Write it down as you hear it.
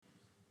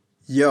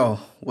Yo,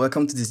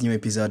 welcome to this new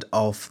episode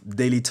of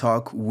Daily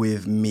Talk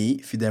with me,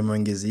 Fidel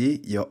Mrengezi,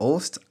 your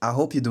host. I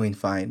hope you're doing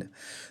fine.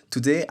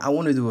 Today, I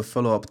want to do a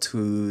follow up to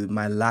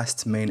my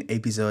last main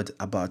episode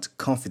about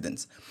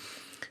confidence.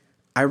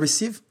 I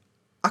received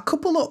a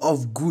couple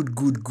of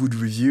good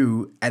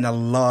review and a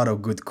lot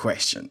of good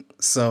question.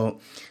 So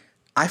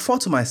I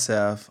thought to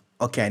myself,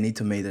 okay, I need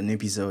to make an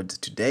episode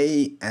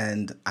today,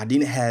 and I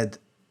didn't had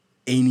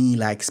any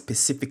like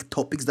specific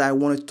topics that I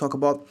wanted to talk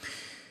about.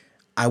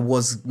 I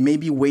was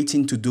maybe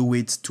waiting to do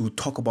it to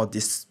talk about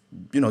this,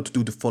 to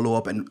do the follow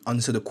up and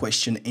answer the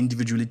question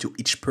individually to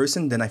each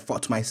person. Then I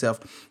thought to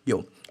myself,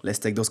 yo, let's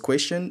take those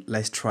questions.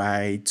 Let's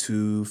try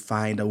to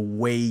find a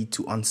way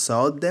to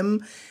answer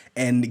them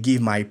and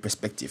give my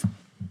perspective.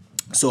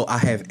 So I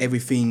have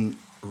everything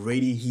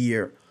ready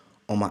here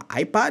on my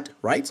iPad,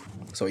 right?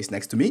 So it's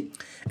next to me.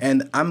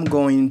 And I'm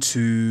going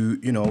to,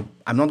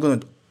 I'm not going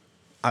to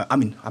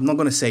I'm not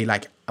gonna say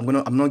like I'm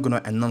not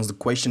gonna announce the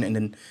question and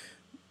then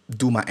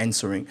do my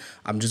answering.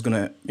 I'm just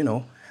gonna,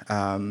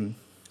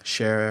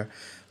 share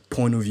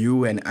point of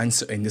view and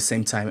answer in the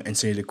same time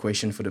answer the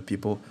question for the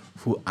people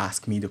who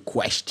ask me the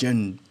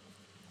question.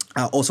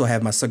 I also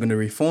have my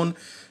secondary phone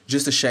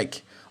just to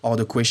check all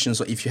the questions.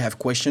 So if you have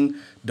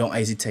question, don't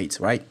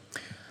hesitate, right?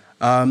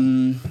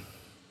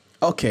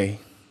 Okay,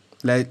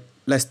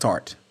 let's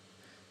start.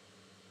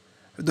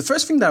 The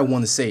first thing that I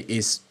want to say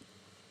is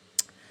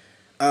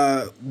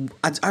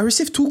I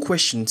received two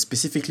questions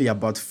specifically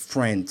about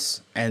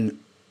friends and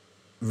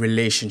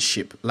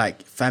relationship,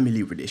 like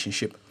family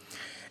relationship.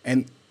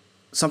 And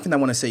something I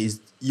want to say is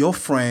your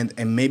friend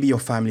and maybe your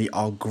family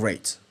are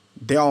great.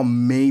 They are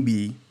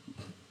maybe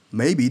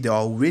they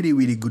are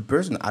really good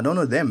person. I don't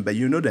know them, but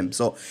you know them.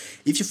 So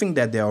if you think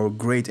that they are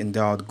great and they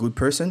are a good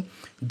person,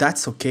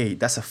 that's okay.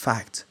 That's a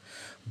fact.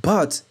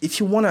 But if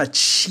you want to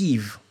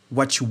achieve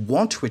what you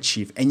want to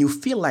achieve and you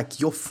feel like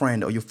your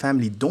friend or your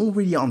family don't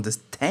really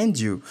understand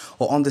you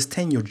or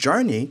understand your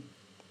journey,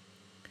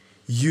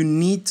 you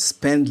need to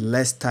spend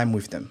less time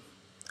with them.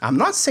 I'm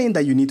not saying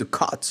that you need to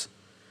cut,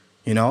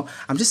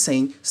 I'm just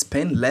saying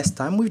spend less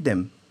time with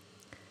them.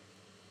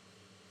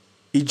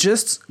 It's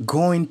just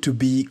going to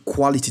be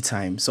quality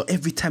time. So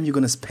every time you're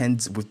going to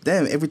spend with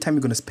them, every time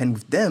you're going to spend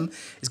with them,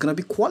 it's going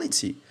to be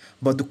quality.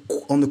 But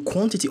on the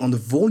quantity, on the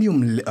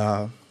volume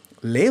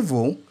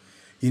level,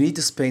 you need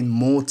to spend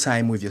more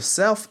time with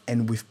yourself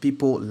and with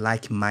people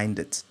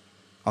like-minded.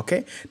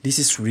 Okay? This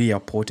is really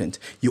important.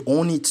 You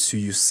own it to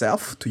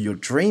yourself, to your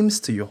dreams,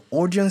 to your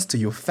audience, to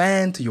your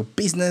fan, to your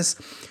business,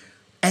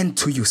 and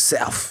to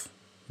yourself.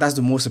 That's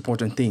the most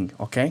important thing,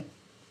 okay?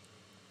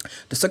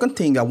 The second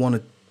thing I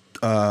want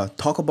to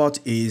talk about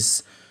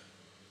is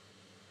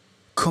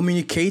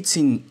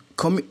communicating,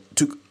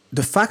 to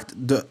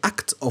the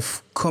act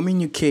of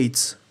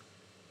communicate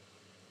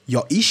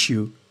your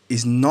issue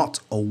is not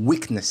a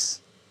weakness.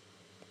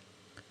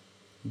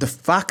 The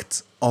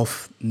fact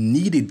of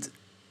needing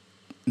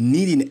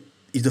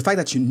is the fact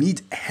that you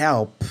need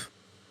help,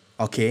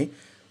 okay,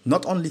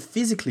 not only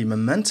physically but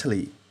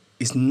mentally,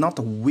 is not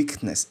a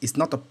weakness. It's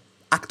not an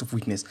act of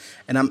weakness.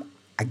 And I'm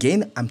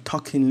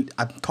talking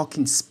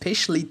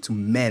especially to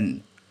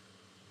men.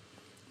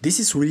 This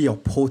is really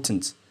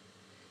important.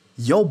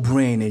 Your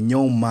brain and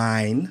your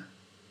mind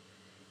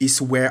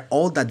is where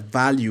all that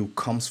value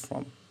comes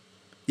from.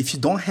 If you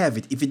don't have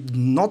it, if it's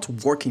not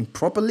working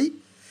properly,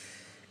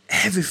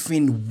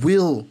 everything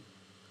will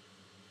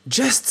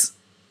just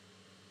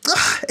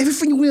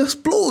everything will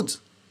explode.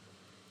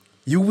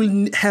 You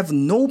will have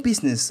no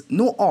business,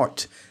 no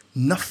art,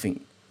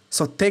 nothing.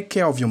 So take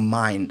care of your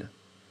mind.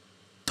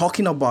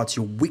 Talking about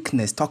your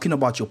weakness, talking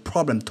about your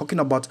problem, talking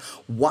about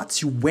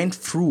what you went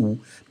through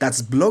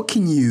that's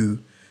blocking you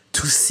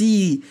to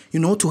see,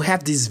 to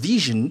have this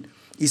vision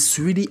is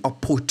really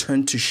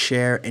important to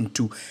share and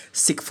to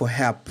seek for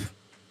help.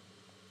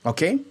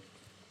 Okay?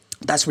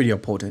 That's really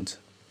important.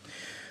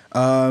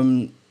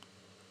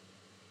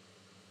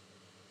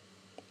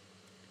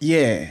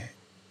 Yeah.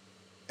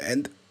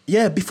 And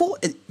yeah, before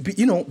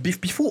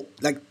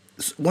like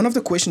one of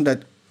the questions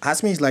that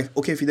asked me is like,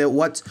 okay, Fidel,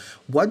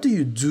 what do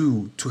you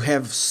do to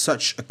have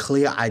such a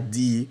clear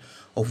idea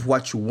of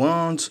what you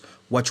want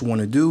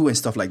to do, and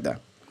stuff like that?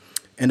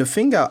 And the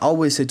thing I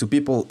always say to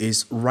people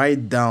is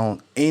write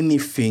down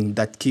anything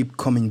that keep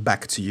coming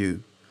back to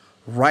you.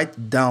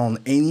 Write down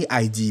any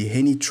idea,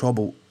 any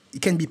trouble.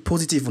 It can be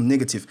positive or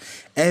negative.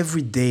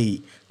 Every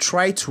day,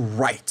 try to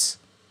write.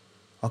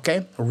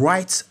 Okay?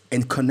 Write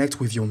and connect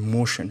with your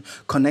emotion,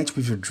 connect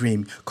with your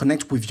dream,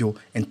 connect with your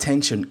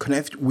intention,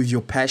 connect with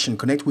your passion,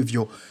 connect with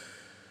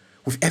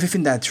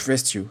everything that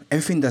interests you,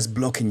 everything that's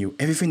blocking you,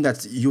 everything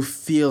that you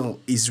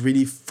feel is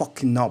really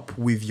fucking up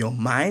with your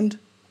mind.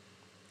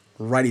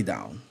 Write it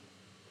down.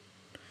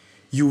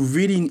 You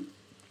really,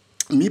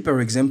 me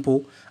for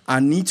example, I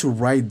need to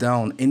write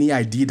down any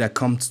idea that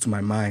comes to my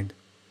mind.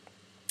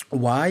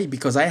 Why?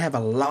 Because I have a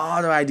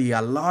lot of idea,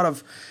 a lot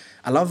of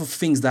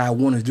things that I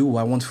want to do,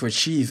 I want to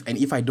achieve, and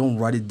if I don't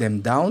write it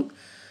them down,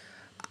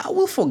 I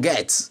will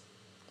forget.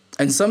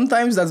 And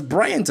sometimes that's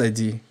brilliant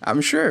idea,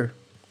 I'm sure.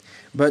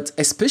 But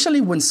especially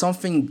when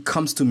something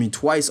comes to me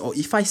twice, or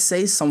if I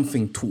say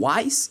something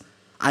twice,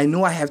 I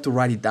know I have to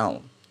write it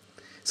down.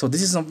 So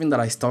this is something that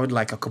I started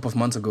like a couple of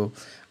months ago.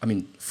 I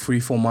mean, 3,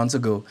 4 months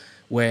ago,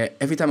 where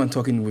every time I'm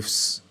talking with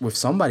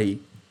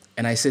somebody,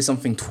 and I say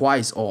something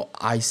twice, or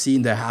I see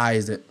in their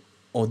eyes that,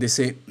 or they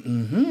say,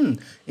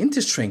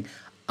 interesting,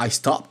 I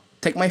stop,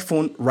 take my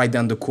phone, write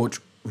down the quote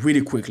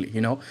really quickly,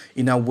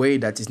 in a way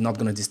that is not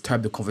going to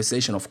disturb the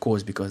conversation, of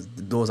course, because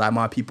those are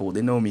my people,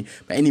 they know me.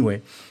 But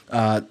anyway,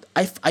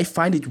 I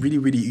find it really,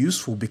 really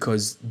useful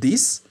because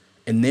this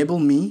enable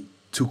me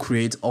to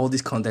create all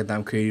this content that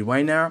I'm creating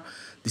right now,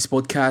 this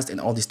podcast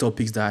and all these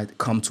topics that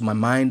come to my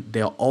mind.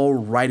 They're all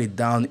write it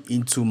down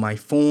into my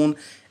phone,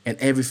 and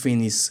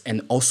everything is,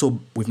 and also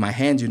with my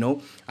hand,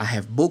 I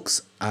have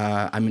books.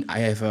 I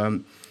have,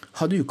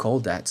 how do you call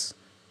that?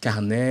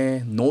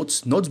 Carnet,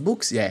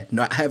 notebooks. Yeah,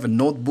 no, I have a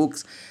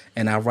notebooks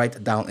and I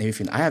write down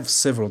everything. I have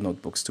several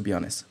notebooks, to be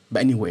honest.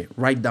 But anyway,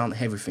 write down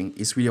everything.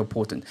 It's really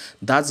important.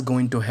 That's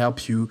going to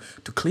help you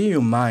to clear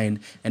your mind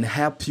and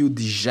help you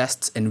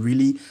digest and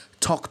really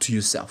talk to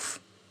yourself.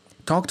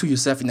 Talk to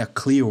yourself in a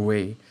clear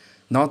way.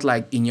 Not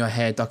like in your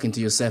head talking to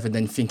yourself and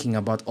then thinking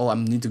about, oh, I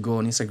need to go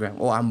on Instagram.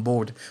 Oh, I'm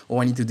bored.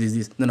 Oh, I need to do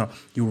this. No.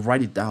 You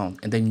write it down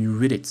and then you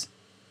read it.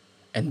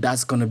 And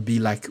that's going to be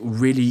like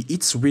really,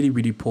 it's really,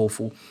 really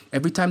powerful.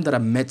 Every time that I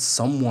met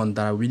someone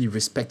that I really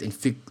respect and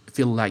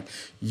feel like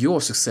you're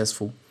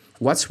successful,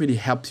 what's really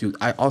helped you?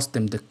 I ask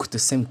them the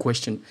same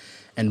question.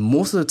 And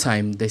most of the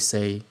time they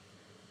say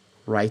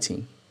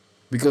writing.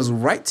 Because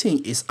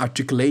writing is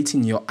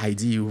articulating your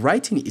idea.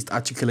 Writing is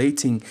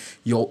articulating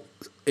your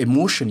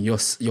emotion, your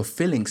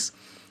feelings.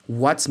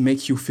 What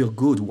makes you feel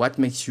good? What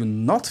makes you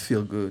not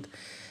feel good?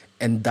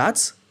 And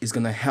that is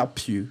going to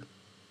help you.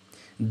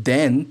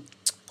 Then,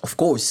 of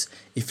course,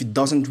 if it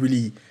doesn't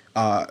really,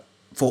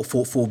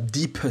 for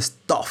deeper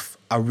stuff,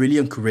 I really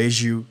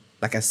encourage you,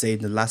 like I said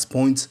in the last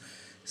point,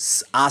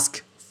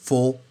 ask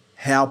for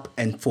help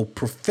and for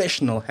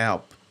professional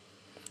help.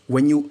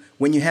 When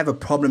you have a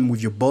problem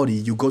with your body,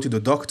 you go to the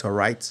doctor,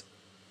 right?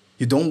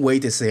 You don't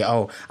wait and say,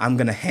 oh, I'm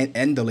going to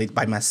handle it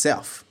by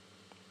myself.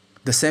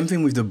 The same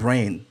thing with the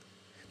brain.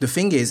 The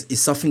thing is, it's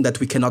something that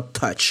we cannot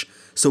touch.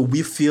 So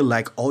we feel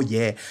like, oh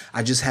yeah,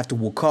 I just have to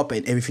wake up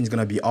and everything's going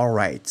to be all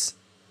right.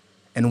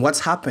 And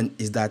what's happened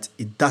is that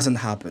it doesn't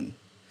happen.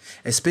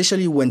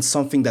 Especially when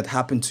something that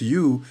happened to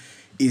you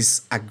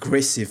is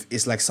aggressive.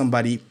 It's like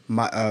somebody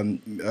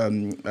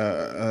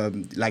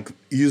like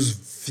use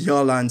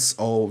violence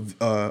or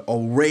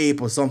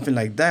rape or something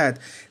like that.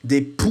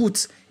 They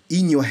put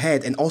in your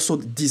head, and also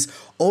this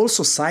all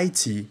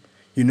society,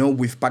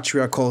 with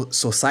patriarchal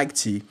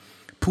society,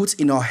 puts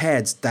in our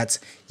heads that,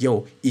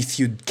 if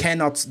you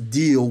cannot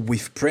deal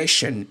with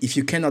pressure, if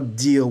you cannot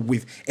deal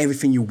with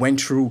everything you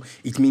went through,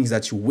 it means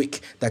that you're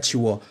weak, that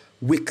you are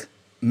weak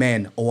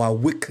man or a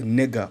weak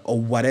nigger or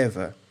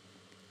whatever.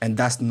 And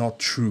that's not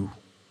true.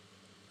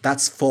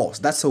 That's false.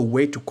 That's a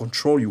way to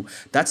control you.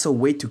 That's a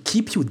way to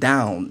keep you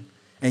down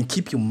and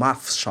keep your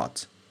mouth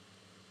shut.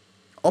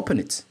 Open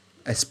it.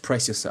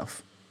 Express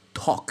yourself.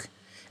 Talk.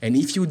 And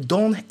if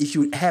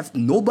you have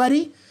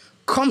nobody,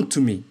 come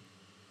to me.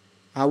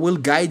 I will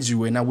guide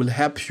you and I will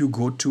help you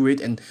go to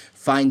it and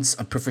find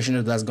a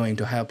professional that's going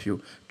to help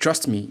you.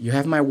 Trust me, you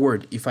have my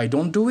word. If I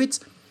don't do it,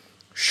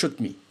 shoot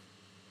me.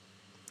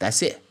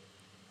 That's it.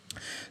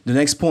 The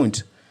next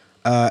point.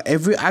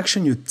 Every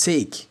action you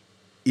take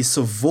is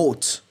a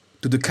vote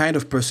to the kind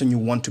of person you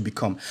want to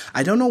become.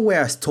 I don't know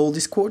where I stole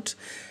this quote.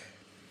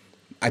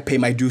 I pay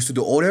my dues to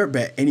the author,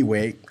 but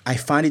anyway, I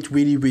find it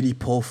really, really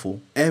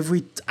powerful.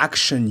 Every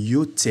action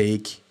you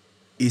take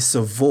is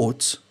a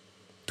vote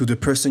to the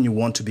person you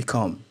want to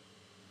become.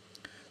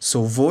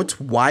 So vote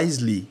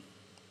wisely,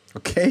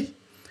 okay?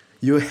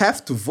 You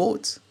have to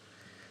vote.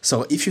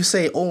 So if you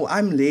say, oh,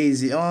 I'm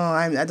lazy,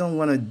 I don't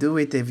want to do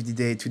it every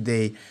day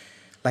today,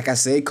 like I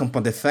say,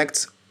 compound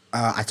effect,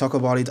 I talk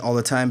about it all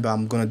the time, but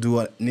I'm going to do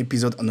a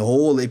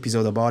whole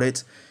episode about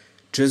it.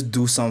 Just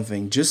do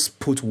something. Just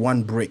put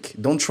one brick.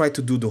 Don't try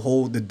to do the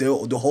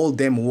whole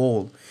damn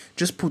wall.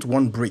 Just put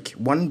one brick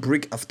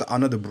after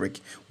another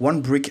brick.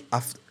 One brick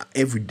after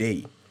every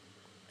day.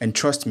 And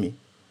trust me,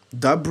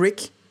 that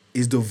brick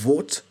is the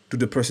vote to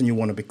the person you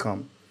want to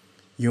become.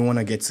 You want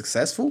to get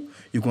successful.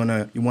 You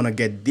want to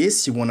get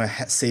this. You want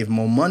to save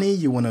more money.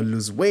 You want to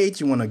lose weight.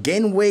 You want to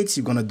gain weight.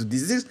 You're going to do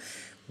this.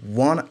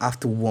 One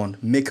after one.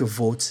 Make a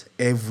vote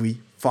every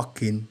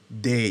fucking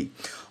day.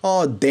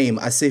 Oh damn!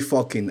 I say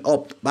fucking.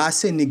 Oh, but I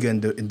say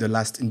nigga in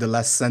the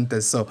last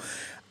sentence. So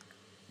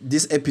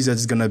this episode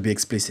is gonna be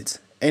explicit.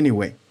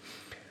 Anyway,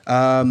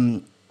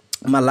 my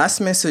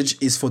last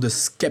message is for the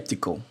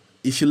skeptical.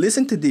 If you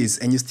listen to this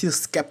and you're still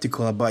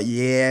skeptical about,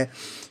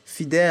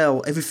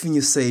 Fidel, everything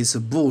you say is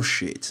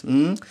bullshit.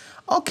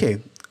 Okay,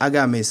 I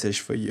got a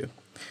message for you.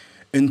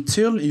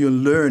 Until you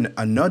learn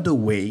another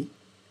way,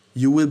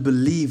 you will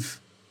believe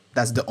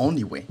that's the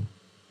only way.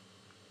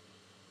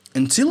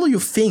 Until you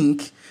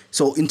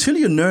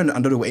learn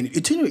another way,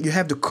 until you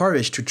have the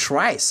courage to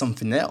try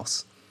something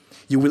else,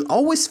 You will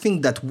always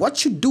think that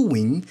what you're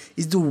doing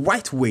is the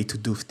right way to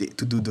do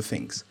the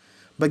things.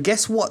 But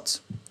guess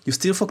what? You're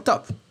still fucked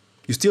up.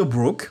 You're still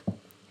broke,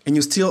 and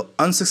you're still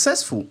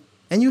unsuccessful,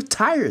 and you're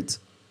tired.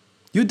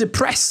 You're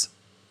depressed.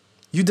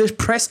 You're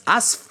depressed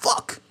as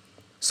fuck.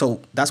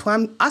 So that's why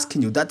I'm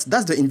asking you. That's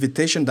the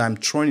invitation that I'm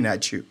throwing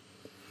at you.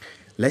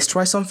 Let's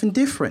try something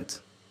different,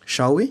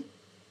 shall we?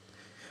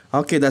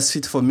 Okay, that's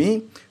it for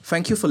me.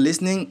 Thank you for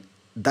listening.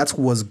 That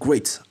was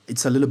great.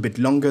 It's a little bit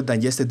longer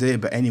than yesterday,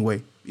 but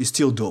anyway, it's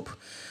still dope.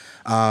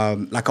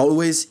 Like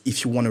always,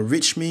 if you want to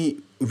reach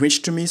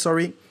to me,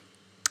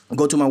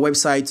 go to my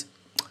website.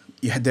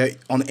 You had there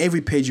on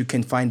every page you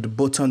can find the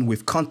button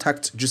with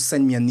contact. Just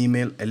send me an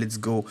email and let's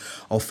go.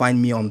 Or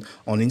find me on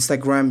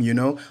Instagram,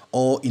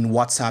 or in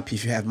WhatsApp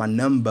if you have my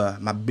number,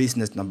 my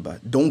business number.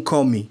 Don't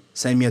call me.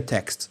 Send me a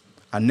text.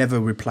 I never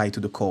reply to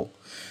the call.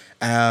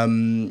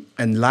 And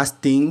last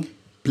thing,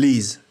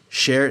 please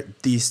share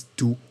this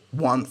to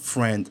one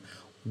friend.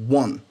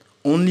 One.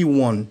 Only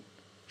one.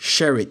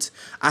 Share it.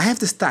 I have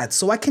the stats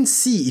so I can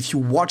see if you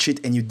watch it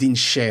and you didn't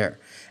share.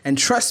 And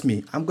trust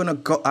me, I'm gonna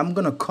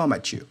come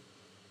at you.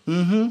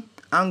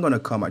 I'm gonna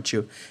come at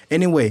you.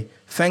 Anyway,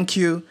 thank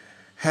you.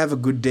 Have a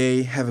good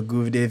day. Have a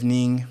good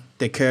evening.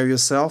 Take care of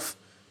yourself.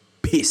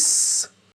 Peace.